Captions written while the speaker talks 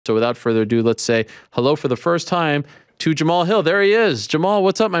So without further ado, let's say hello for the first time to Jamahal Hill. There he is. Jamahal,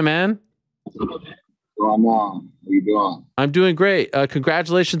 what's up, my man? What's going on? How you doing? I'm doing great.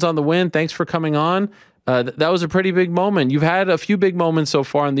 Congratulations on the win. Thanks for coming on. That was a pretty big moment. You've had a few big moments so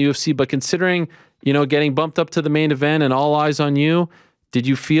far in the UFC, but considering, you know, getting bumped up to the main event and all eyes on you, did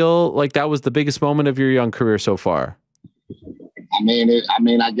you feel like that was the biggest moment of your young career so far?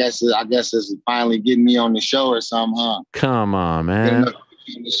 I guess it's finally getting me on the show or something, huh? Come on, man.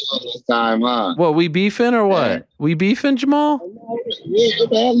 This time, huh? What, we beefing or what? Man. We beefing, Jamahal? Yeah,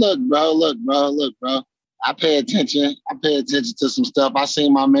 man, look, bro. I pay attention to some stuff. I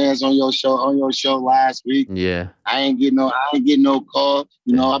seen my man's on your show last week. Yeah. I ain't getting no call.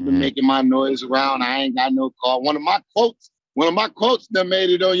 You know, I've been making my noise around. I ain't got no call. One of my quotes that made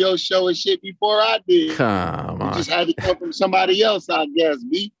it on your show and shit before I did. Come on. It just had to come from somebody else, I guess,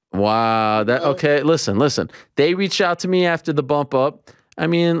 B. Wow. Okay. Listen. They reached out to me after the bump up. I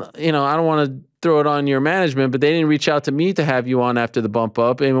mean, you know, I don't want to throw it on your management, but they didn't reach out to me to have you on after the bump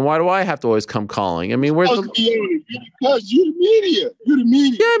up. I mean, why do I have to always come calling? I mean, where's the... Because you the media.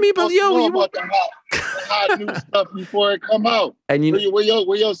 Yeah, I mean, but yo, about the hot new stuff before it come out. And where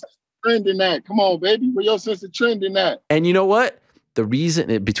your trend in that? Come on, baby. Where your sense of trend in that? And you know what? The reason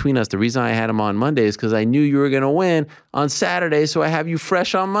I had him on Monday is because I knew you were going to win on Saturday, so I have you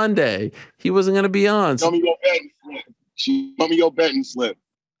fresh on Monday. He wasn't going to be on. Show me your betting slip. Show me your betting slip.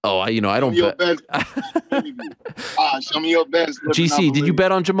 Oh, I don't bet. Show me your betting slip. GC, did you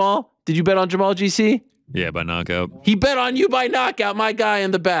bet on Jamahal? Did you bet on Jamahal, GC? Yeah, by knockout. He bet on you by knockout, my guy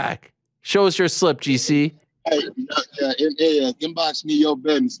in the back. Show us your slip, GC. Hey, inbox me your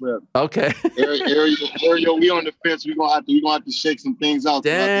betting slip. Okay. Ariel, we on the fence. We gonna have to shake some things out.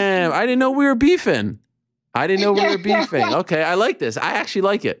 Damn, I didn't know we were beefing. Okay, I like this. I actually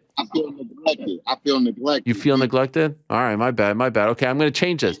like it. I feel neglected. You feel neglected? All right, my bad. Okay, I'm gonna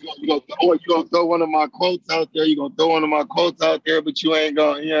change this. You gonna throw one of my quotes out there? But you ain't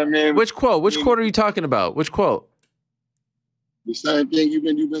gonna. You know what I mean? Which quote? Which quote are you talking about? Which quote? The same thing you've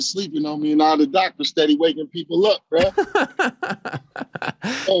been sleeping on me, and now the doctor steady waking people up, bro.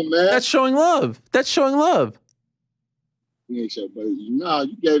 Oh man, that's showing love. Yeah, sure, but you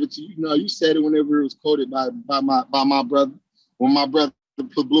gave it to you said it whenever it was quoted by my brother. When my brother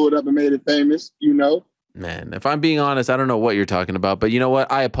blew it up and made it famous, you know. Man, if I'm being honest, I don't know what you're talking about, but you know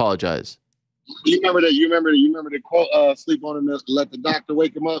what? I apologize. You remember the quote, sleep on him, let the doctor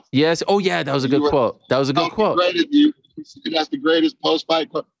wake him up? Yes. Oh yeah, that was a good quote. That's the greatest post-fight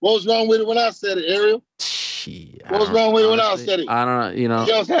quote. What was wrong with it when I said it, Ariel? What was wrong with it when I said it? I don't know, you know. You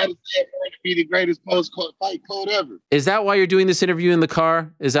just had to say it to be the greatest post-fight quote ever. Is that why you're doing this interview in the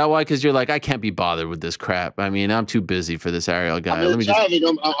car? Is that why? Because you're like, I can't be bothered with this crap. I mean, I'm too busy for this Ariel guy. I'm moving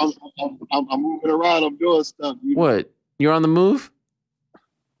around. I'm doing stuff. What? You're on the move?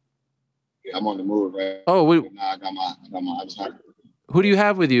 Yeah, I'm on the move, right? Oh, I got my. Who do you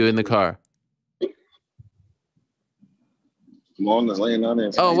have with you in the car? On the laying on there.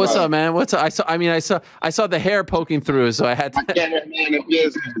 Oh, what's up, man? What's up? I saw the hair poking through, so I had to.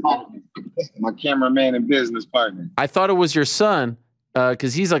 My cameraman and business partner. I thought it was your son,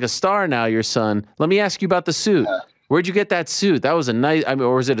 because he's like a star now. Your son. Let me ask you about the suit. Where'd you get that suit? That was a nice. I mean,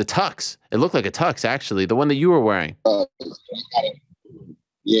 or was it a tux? It looked like a tux, actually. The one that you were wearing.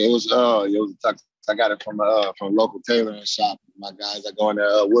 Yeah, it was a tux. I got it from a local tailoring shop. My guys, I go in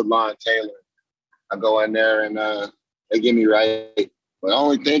there, Woodlawn Tailor. I go in there and they get me right. But the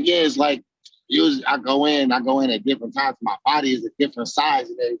only thing is, like, usually I go in at different times. My body is a different size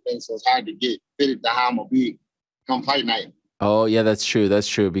and everything, so it's hard to get fitted to how I'm gonna be come fight night. Oh yeah, that's true. That's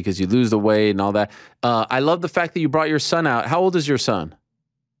true because you lose the weight and all that. I love the fact that you brought your son out. How old is your son?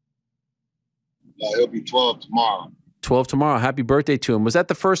 He'll be 12 tomorrow. 12 tomorrow. Happy birthday to him. Was that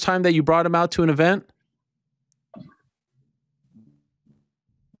the first time that you brought him out to an event?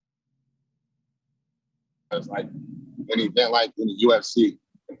 It was like an event like in the UFC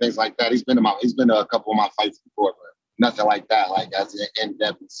and things like that. He's been to a couple of my fights before, but nothing like that. Like as in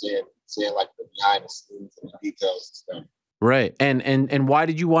depth and seeing like the behind the scenes and the details and stuff. Right. And why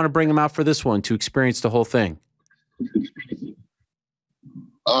did you want to bring him out for this one to experience the whole thing?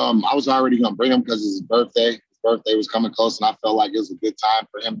 I was already gonna bring him because it's his birthday. His birthday was coming close, and I felt like it was a good time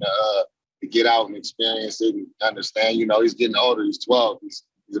for him to get out and experience it and understand. You know, he's getting older. He's 12. He's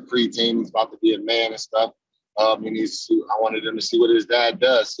a preteen. He's about to be a man and stuff. I wanted him to see what his dad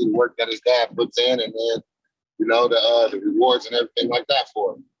does, see the work that his dad puts in, and then, you know, the rewards and everything like that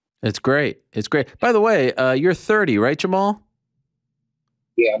for him. It's great. It's great. By the way, you're 30, right, Jamahal?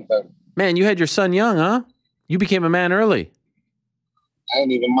 Yeah, I'm 30. Man, you had your son young, huh? You became a man early. He's not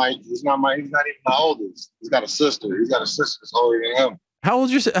even my oldest. He's got a sister. He's got a sister that's older than him. How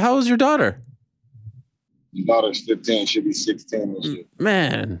old's your daughter? My daughter's 15. She'll be 16 this year.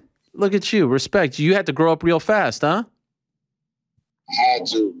 Man, look at you. Respect. You had to grow up real fast, huh? I had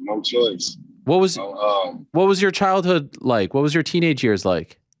to. No choice. What was your childhood like? What was your teenage years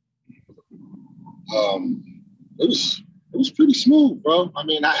like? It was pretty smooth, bro. I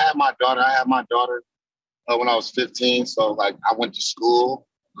mean, I had my daughter when I was 15. So like, I went to school,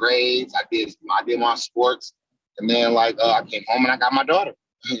 grades. I did my sports, and then like I came home and I got my daughter.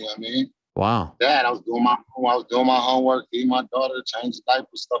 You know what I mean? Wow. Dad, I was doing my homework, feeding my daughter, change the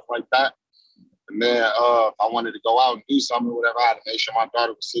diapers, stuff like that. And then if I wanted to go out and do something, whatever, I had to make sure my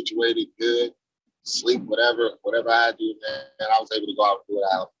daughter was situated, good, sleep, whatever I had to do, and I was able to go out and do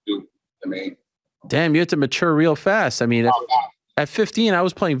what I had to do. I mean, damn, you had to mature real fast. I mean, at 15, I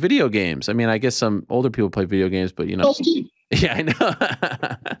was playing video games. I mean, I guess some older people play video games, but you know. Yeah, I know.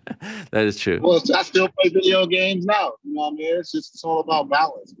 That is true. Well, I still play video games now. You know what I mean? It's all about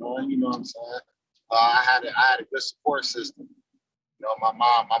balance, man. You know what I'm saying? I had a good support system. You know, my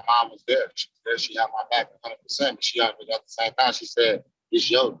mom was there. She had my back 100%. But she at the same time, she said, "It's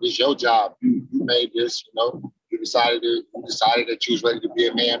your job. You made this. You know, you decided that you was ready to be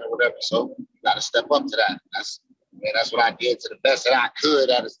a man or whatever. So you got to step up to that. That's what I did to the best that I could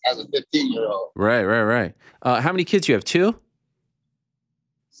as a 15-year-old. Right. How many kids you have? 2?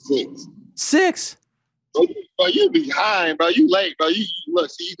 6. 6? Bro, you behind, bro. You late, bro. You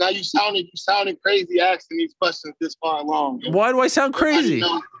look. See, now you sounding crazy asking these questions this far along. Bro. Why do I sound crazy?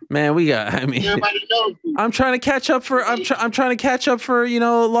 Man, everybody knows you. I'm trying to catch up for. I'm trying to catch up for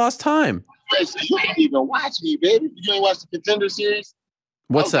lost time. So you ain't even watch me, baby. You ain't watch the Contender series.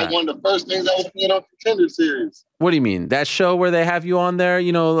 What's that? Like one of the first things I was seeing on Contender series. What do you mean? That show where they have you on there,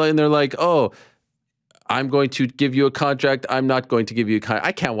 and they're like, "Oh, I'm going to give you a contract. I'm not going to give you a contract."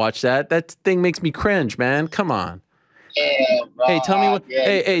 I can't watch that. That thing makes me cringe, man. Come on. Yeah, bro. Hey, tell me when.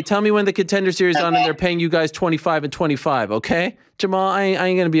 Hey, tell me when the Contender series on and they're paying you guys 25 and 25. Okay, Jamal, I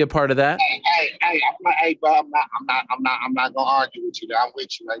ain't gonna be a part of that. Hey, bro. I'm not gonna argue with you. There. I'm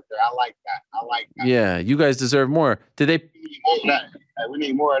with you right there. I like that. Yeah, you guys deserve more. Did they? We need more of that. We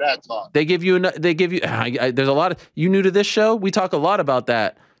need more of that talk. They give you. There's a lot of. You new to this show? We talk a lot about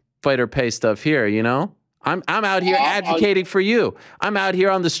that fighter pay stuff here. You know. I'm out here advocating for you. I'm out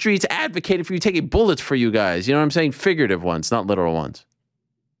here on the streets advocating for you, taking bullets for you guys. You know what I'm saying? Figurative ones, not literal ones.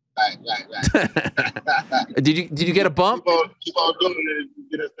 Right. Did you get a bump? Keep on doing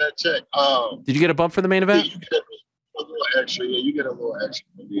it. Get us that check. Did you get a bump for the main event? You get a little extra. Yeah, you get a little extra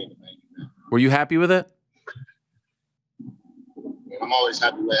for being the main event. Were you happy with it? I'm always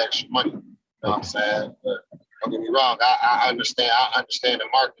happy with extra money. You know what I'm saying? But don't get me wrong. I understand. I understand the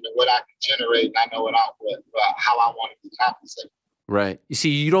market and what I can generate. And I know how I want to be compensated. Right. You see,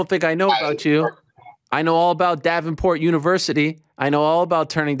 you don't think I know about you. I know all about Davenport University. I know all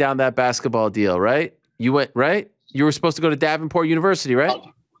about turning down that basketball deal, right? You went, right? You were supposed to go to Davenport University, right?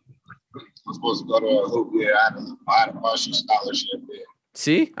 I was supposed to go to a hoop. Yeah, I had a partial scholarship there.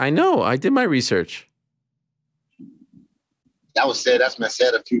 See, I know. I did my research. That's been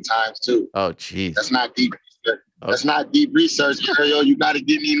said a few times too. Oh, geez. That's not deep research. Okay. That's not deep research, Ariel. You got to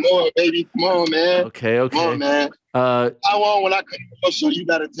give me more, baby. Come on, man. Okay. Come on, man. When I come to your show, you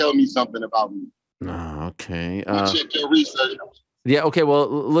got to tell me something about me. Oh, okay. Check your research. Yeah. Okay. Well,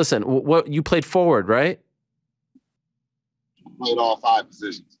 listen. What you played forward, right? I played all 5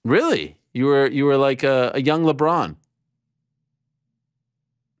 positions. Really? You were like a young LeBron.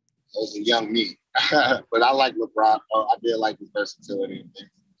 I was a young me, but I like LeBron. I did like his versatility and things.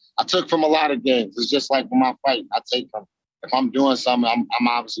 I took from a lot of games. It's just like when I fight, I take from. If I'm doing something, I'm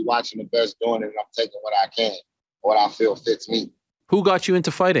obviously watching the best doing it, and I'm taking what I can, what I feel fits me. Who got you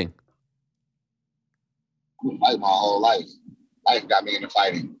into fighting? I fight my whole life. Life got me into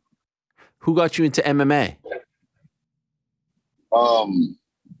fighting. Who got you into MMA?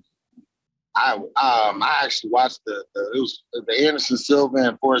 I actually watched the Anderson Silva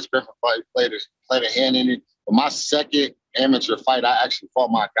and Forrest Griffin fight, played a hand in it. But my second amateur fight, I actually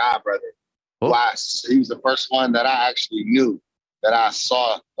fought my godbrother. He was the first one that I actually knew that I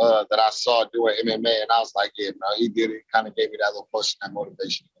saw doing MMA, and I was like, yeah, no, he did it. Kind of gave me that little push, that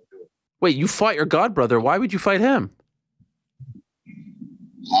motivation to do it. Wait, you fought your godbrother? Why would you fight him?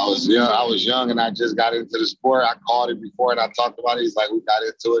 I was young, and I just got into the sport. I called it before, and I talked about it. He's like, we got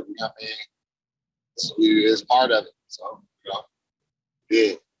into it. You know what I mean? It's part of it. So,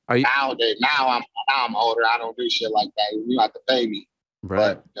 yeah. Now I'm older. I don't do shit like that. You have to pay me.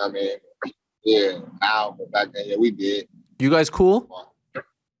 Right. But, you know what I mean? Yeah. Now, but back then, yeah, we did. You guys cool?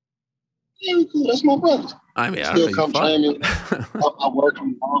 Yeah, we cool. That's my brother. I mean, I still come train me. I work.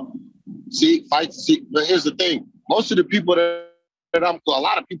 See, but here's the thing. Most of the people that that I'm cool. A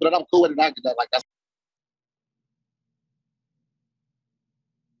lot of people that I'm cool with, like that's.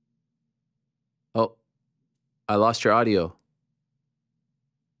 Oh, I lost your audio.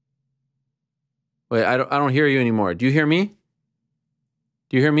 Wait, I don't hear you anymore. Do you hear me?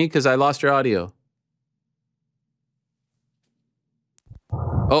 Do you hear me? Because I lost your audio.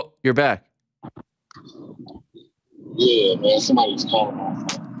 Oh, you're back. Yeah, man. Somebody's calling my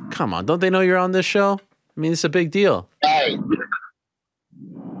phone. Come on, don't they know you're on this show? I mean, it's a big deal. Hey.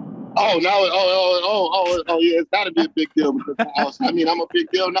 Oh no! Yeah, it's got to be a big deal because I'm a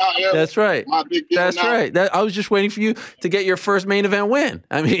big deal now. Eric. That's right. My big deal That's now. right. I was just waiting for you to get your first main event win.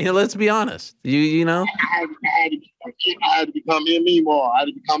 I mean, let's be honest. You know. I had to become me more. I had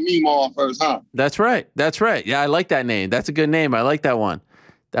to become me more first, huh? That's right. That's right. Yeah, I like that name. That's a good name. I like that one.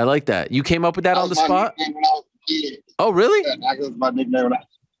 I like that. You came up with that on the spot? When I was a kid. Oh, really? Yeah, that was my nickname.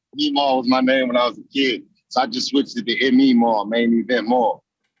 Me-More was my name when I was a kid. So I just switched it to Me-More, main event more.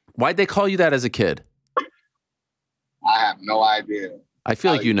 Why'd they call you that as a kid? I have no idea. I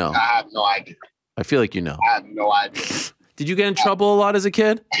feel like you know. I have no idea. I feel like you know. I have no idea. Did you get in trouble a lot as a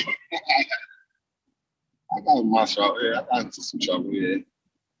kid? I got in my trouble. Yeah, I got into some trouble, yeah.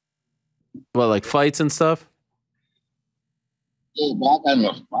 Well, like fights and stuff? Yeah, but I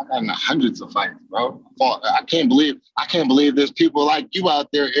got in hundreds of fights, bro. I can't believe there's people like you out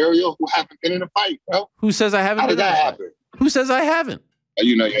there, Ariel, who haven't been in a fight, bro. Who says I haven't How been did in a that fight? happen? Who says I haven't?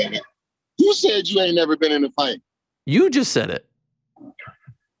 You know you ain't. You said you ain't never been in a fight. You just said it.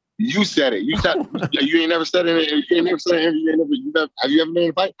 You said it. You said you ain't never said it. You ain't never said it. Have you ever been in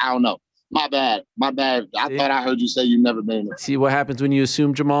a fight? I don't know. My bad. I thought I heard you say you never been in a fight. See what happens when you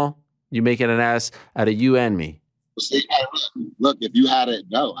assume, Jamal? You make it an ass out of you and me. See, look, if you had it,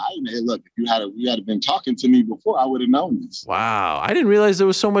 no, look, if you had been talking to me before, I would have known this. Wow. I didn't realize there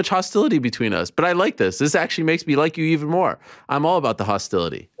was so much hostility between us, but I like this. This actually makes me like you even more. I'm all about the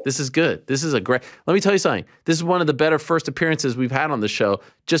hostility. This is good. This is a great, let me tell you something. This is one of the better first appearances we've had on the show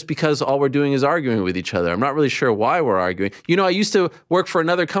just because all we're doing is arguing with each other. I'm not really sure why we're arguing. You know, I used to work for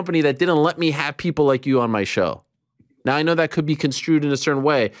another company that didn't let me have people like you on my show. Now, I know that could be construed in a certain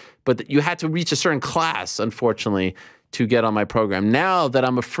way, but you had to reach a certain class, unfortunately, to get on my program. Now that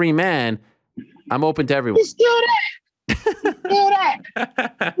I'm a free man, I'm open to everyone. Let's do that. Let's do that.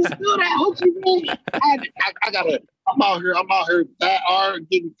 Let's do that. What you mean? I'm out here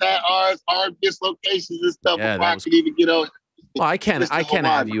getting fat R's, arm dislocations and stuff before I can even get on. Well, I can't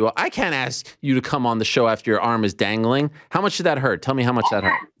ask you to come on the show after your arm is dangling. How much did that hurt? Tell me how much that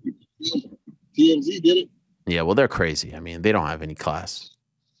hurt. TMZ did it. Yeah, well, they're crazy. I mean, they don't have any class.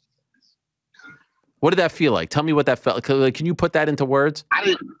 What did that feel like? Tell me what that felt like. Can you put that into words?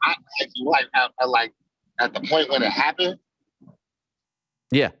 I at the point when it happened.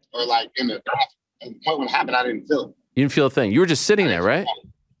 Yeah. Or like at the point when it happened, I didn't feel it. You didn't feel a thing. You were just sitting there, right?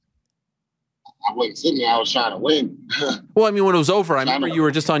 I wasn't sitting there. I was trying to win. Well, I mean, when it was over, I remember you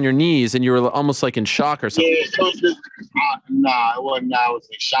were just on your knees and you were almost like in shock or something. Yeah, it was just, it wasn't. I was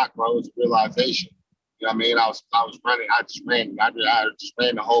in shock, bro. It was a realization. You know what I mean? I was running. I just ran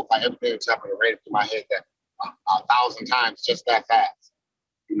the whole fight. Everything was happening ran through my head that 1,000 times just that fast.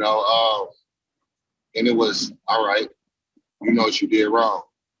 You know, and it was all right. You know what you did wrong.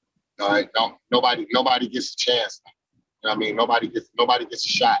 All right, nobody gets a chance. You know what I mean? Nobody gets a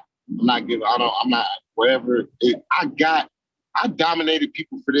shot. I'm not wherever I dominated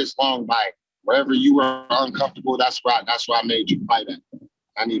people for this long by wherever you were uncomfortable. That's where I made you fight at.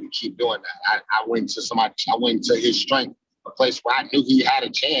 I need to keep doing that. I went to his strength, a place where I knew he had a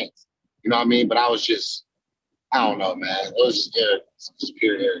chance. You know what I mean? But I was just, I don't know, man. It was just arrogance, just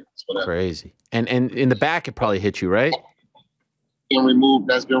pure arrogance, whatever. Crazy. And in the back, it probably hit you, right?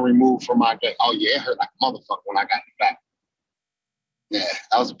 That's been removed from my game. Oh yeah, it hurt like a motherfucker when I got it back. Yeah,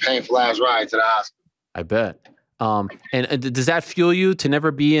 that was a painful ass ride to the hospital. I bet. And does that fuel you to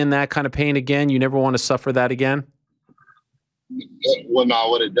never be in that kind of pain again? You never want to suffer that again? Well, no,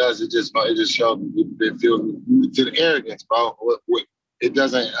 what it does, it just shows it feels to the arrogance, bro. It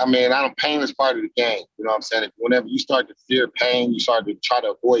doesn't, pain is part of the game. You know what I'm saying? Whenever you start to fear pain, you start to try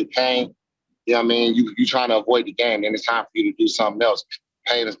to avoid pain. You know what I mean? You trying to avoid the game, then it's time for you to do something else.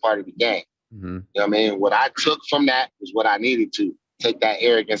 Pain is part of the game. Mm-hmm. You know what I mean? What I took from that was what I needed to. Take that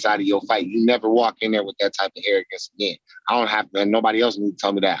arrogance out of your fight. You never walk in there with that type of arrogance again. I don't have to, and nobody else needs to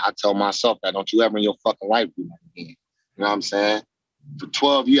tell me that. I tell myself that. Don't you ever in your fucking life do that again. You know what I'm saying? For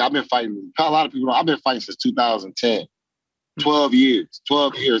 12 years, I've been fighting. A lot of people know I've been fighting since 2010. 12 years.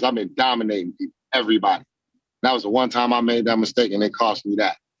 12 years, I've been dominating people, everybody. That was the one time I made that mistake, and it cost me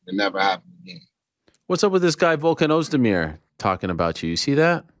that. It never happened again. What's up with this guy, Volkan Oezdemir, talking about you? You see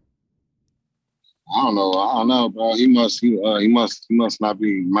that? I don't know. I don't know, bro. He must not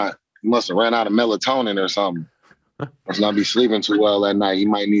be he must have ran out of melatonin or something. Must not be sleeping too well at night. He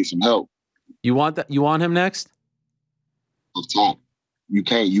might need some help. You want that? You want him next? Off top. You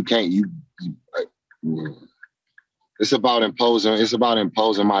can't. It's about imposing. It's about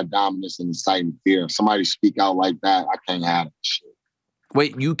imposing my dominance and inciting fear. If somebody speak out like that, I can't have it. Shit.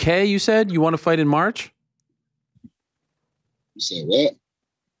 Wait, UK? You said you want to fight in March? You said what?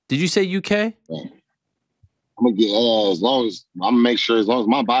 Did you say UK? Yeah. I'm gonna get as long as I'm gonna make sure as long as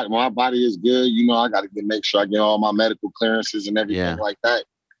my body is good. You know, I got to make sure I get all my medical clearances and everything like that.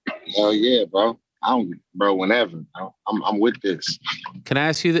 Hell yeah, bro. Whenever. I'm with this. Can I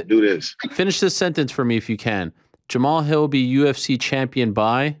ask you that? Do this. Finish this sentence for me if you can. Jamahal Hill be UFC champion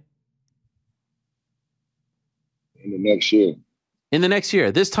by? In the next year. In the next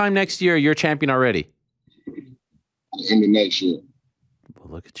year. This time next year, you're champion already. In the next year. Well,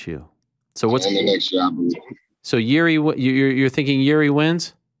 look at you. So what's in the next year, I believe. So Yuri, you're thinking Yuri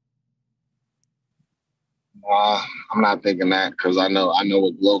wins? I'm not thinking that because I know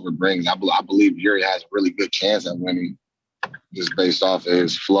what Glover brings. I believe Yuri has a really good chance at winning, just based off of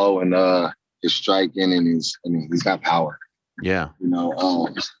his flow and his striking and he's got power. Yeah. You know,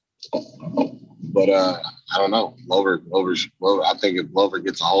 but I don't know. Glover. I think if Glover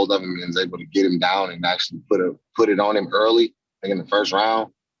gets a hold of him and is able to get him down and actually put it on him early, like in the first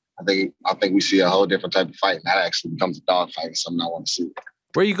round, I think we see a whole different type of fight, and that actually becomes a dog fight. Something I want to see.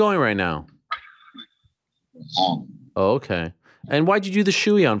 Where are you going right now? Oh, okay. And why'd you do the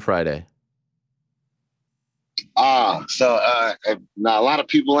shoey on Friday? Now a lot of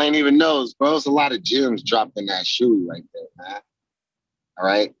people ain't even knows, bro. There's a lot of gems dropped in that shoey right there, man. All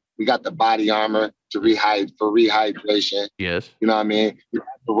right. We got the body armor to rehydration. Yes. You know what I mean? We got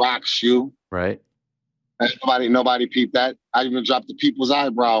the rock shoe. Right. Nobody peeped that. I even dropped the people's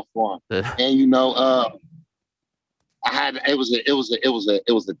eyebrow for him. And you know, it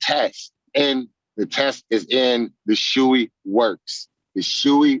was a test. And the test is in the shoey works. The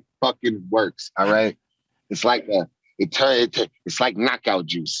shoey fucking works. All right. It's like it's like knockout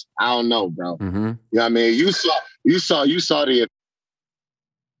juice. I don't know, bro. Mm-hmm. You know what I mean? You saw the.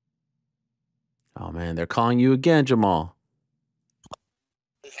 Oh man, they're calling you again, Jamal.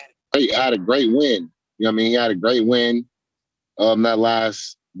 He had a great win. You know what I mean? He had a great win. The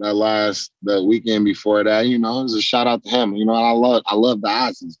weekend before that, you know, it was a shout out to him. You know, I love the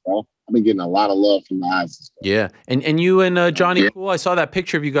Aussies, bro. I've been getting a lot of love from the Aussies. Bro. Yeah, and you and Johnny Cool, I saw that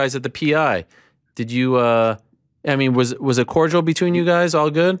picture of you guys at the PI. Did you? I mean, was it cordial between you guys? All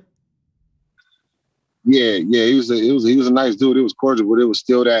good? Yeah. He was a nice dude. It was cordial, but it was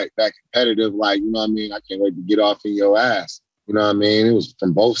still that competitive. Like, you know what I mean? I can't wait to get off in your ass. You know what I mean? It was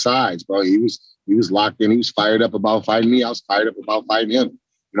from both sides, bro. He was locked in. He was fired up about fighting me. I was fired up about fighting him.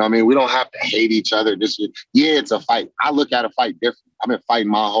 You know what I mean? We don't have to hate each other. It's a fight. I look at a fight different. I've been fighting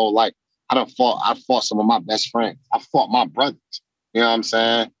my whole life. I fought some of my best friends. I fought my brothers. You know what I'm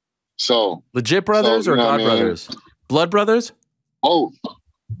saying? So legit brothers or God brothers? Blood brothers? Both.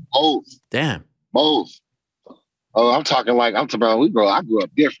 Damn. Both. Oh, I grew up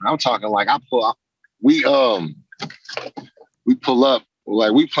different. I'm talking like we pull up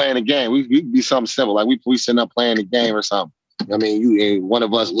like we playing a game. We be something simple. Like we sitting up playing a game or something. I mean, one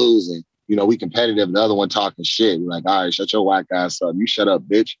of us losing, you know, we competitive, the other one talking shit. We're like, all right, shut your whack ass up. You shut up,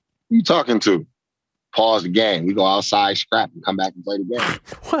 bitch. Who you talking to? Pause the game. We go outside, scrap, and come back and play the game.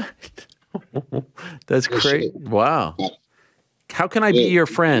 What? That's great. Wow. How can I be your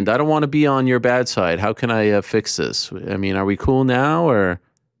friend? I don't want to be on your bad side. How can I fix this? I mean, are we cool now or?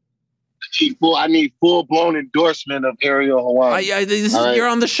 I need full-blown endorsement of Ariel Hawaii. You're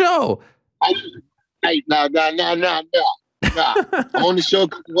on the show. No. I'm on the show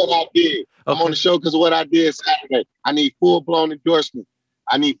because of what I did. I'm on the show because of what I did Saturday. I need full-blown endorsement.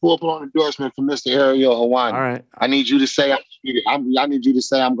 I need full-blown endorsement from Mr. Ariel Hawaii. All right. I need you to say I need you to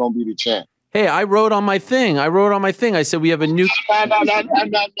say I'm going to be the champ. Hey, I wrote on my thing. I said we have a new. No.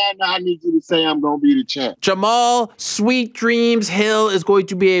 I need you to say I'm going to be the champ. Jamahal Sweet Dreams Hill is going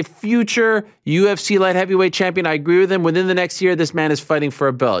to be a future UFC light heavyweight champion. I agree with him. Within the next year, this man is fighting for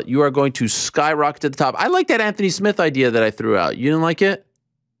a belt. You are going to skyrocket to the top. I like that Anthony Smith idea that I threw out. You didn't like it?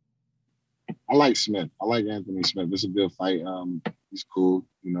 I like Smith. I like Anthony Smith. It's a good fight. He's cool.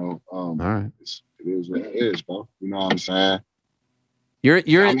 You know. All right. It is what it is, bro. You know what I'm saying? You're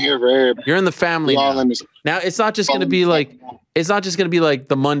I'm here for everybody. You're in the family now. Now it's not just going to be like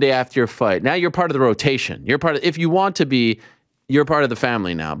the Monday after your fight. Now you're part of the rotation. If you want to be, you're part of the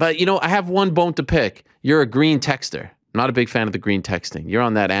family now. But you know, I have one bone to pick. You're a green texter. I'm not a big fan of the green texting. You're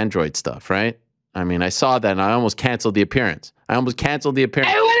on that Android stuff, right? I mean, I saw that and I almost canceled the appearance. Hey,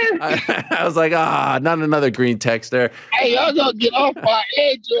 what is I was like, not another green text there. Hey, y'all gonna get off my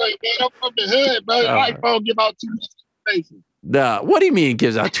Android, man. I'm from the hood, bro. iPhone give out too much information. No, what do you mean it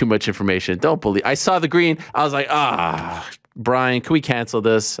gives out too much information? Don't believe. I saw the green. I was like, Brian, can we cancel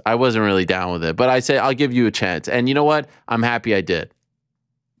this? I wasn't really down with it, but I said I'll give you a chance. And you know what? I'm happy I did.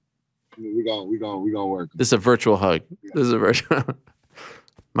 We gonna work. This is a virtual hug. This is a virtual.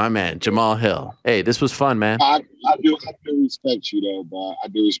 My man, Jamahal Hill. Hey, this was fun, man. I do respect you though, but I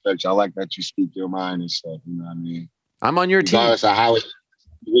do respect you. I like that you speak your mind and stuff. You know what I mean? I'm on your team. Regardless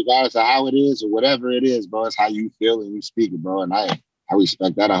of how it is or whatever it is, bro, it's how you feel and you speak it, bro. And I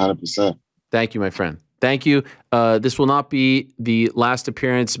respect that 100%. Thank you, my friend. Thank you. This will not be the last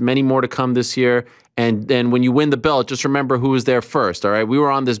appearance. Many more to come this year. And then when you win the belt, just remember who was there first, all right? We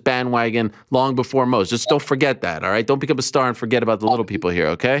were on this bandwagon long before most. Just don't forget that, all right? Don't become a star and forget about the little people here,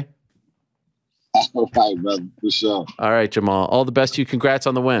 okay? All right, brother, for sure. All right, Jamahal. All the best to you. Congrats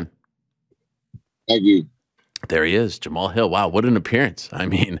on the win. Thank you. There he is, Jamahal Hill. Wow, what an appearance. I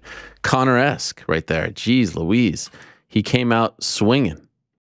mean, Conor-esque right there. Jeez Louise. He came out swinging.